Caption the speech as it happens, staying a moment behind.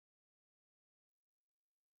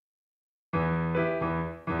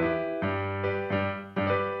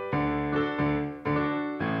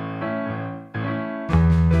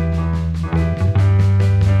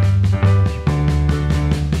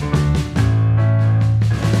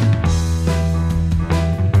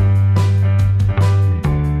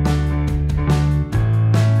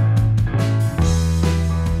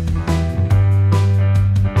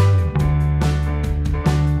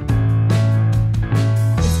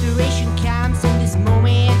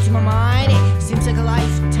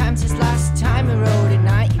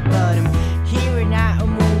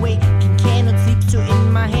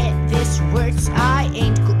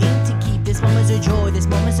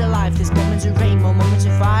pain, more moments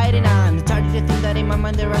of fighting. I'm the target to think that in my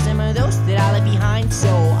mind there are some of those that I left behind. So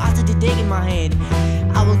after the dig in my head,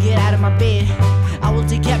 I will get out of my bed. I will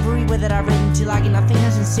take every word that I've written till I get nothing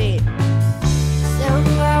else to say. So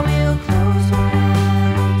I will close my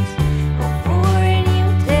eyes for a new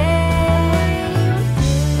day.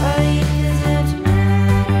 But it doesn't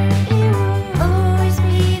matter, it will always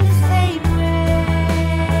be the same way.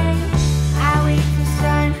 I wait for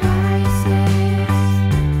sunrises,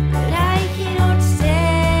 but I cannot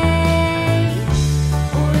stay.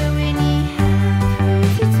 Or when it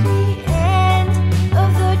happens, it's the end of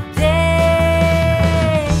the day.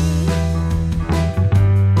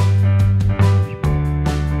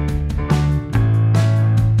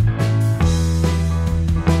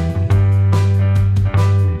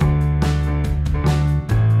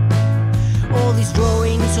 All these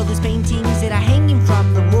drawings, all these paintings that are hanging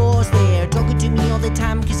from the walls, they're talking to me all the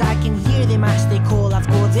time, cause I can hear them as they call. I've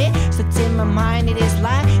got this that's in my mind, it is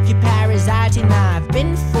like a parasite, and I've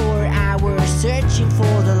been 4 hours searching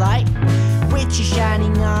for the light, which is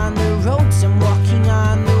shining on the roads. I'm walking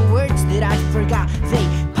on the words that I forgot, they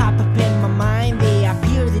pop up in my mind, they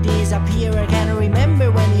appear, they disappear. I can't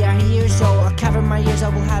remember when they are here, so I'll cover my ears, I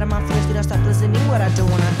will hide my fears, gonna stop listening what I don't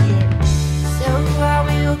wanna hear. So I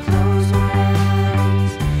will close my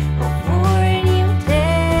eyes for a new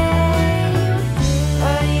day.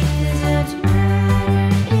 But it doesn't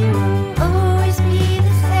matter, it will always be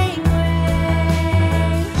the same way.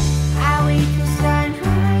 I wait for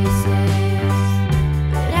sunrises,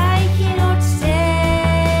 but I cannot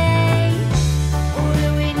stay. Or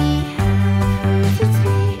when it happens, it's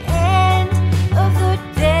the end of the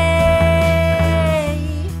day.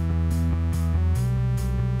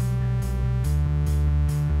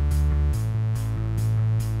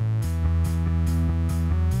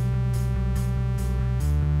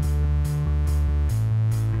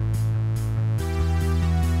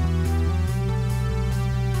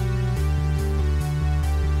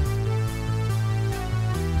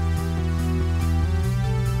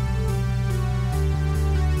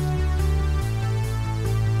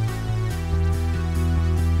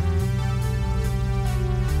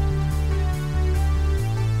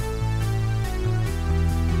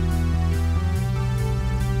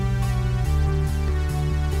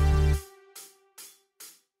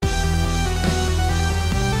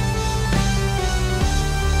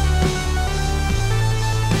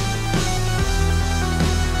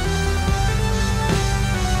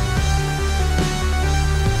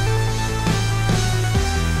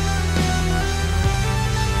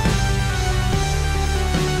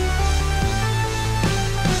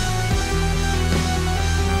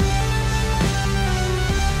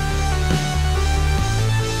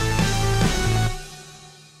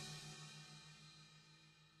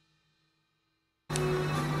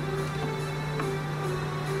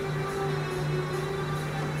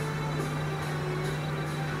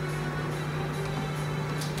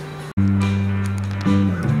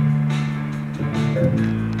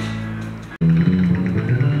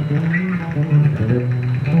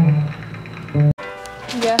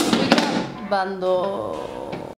 Ya estoy grabando.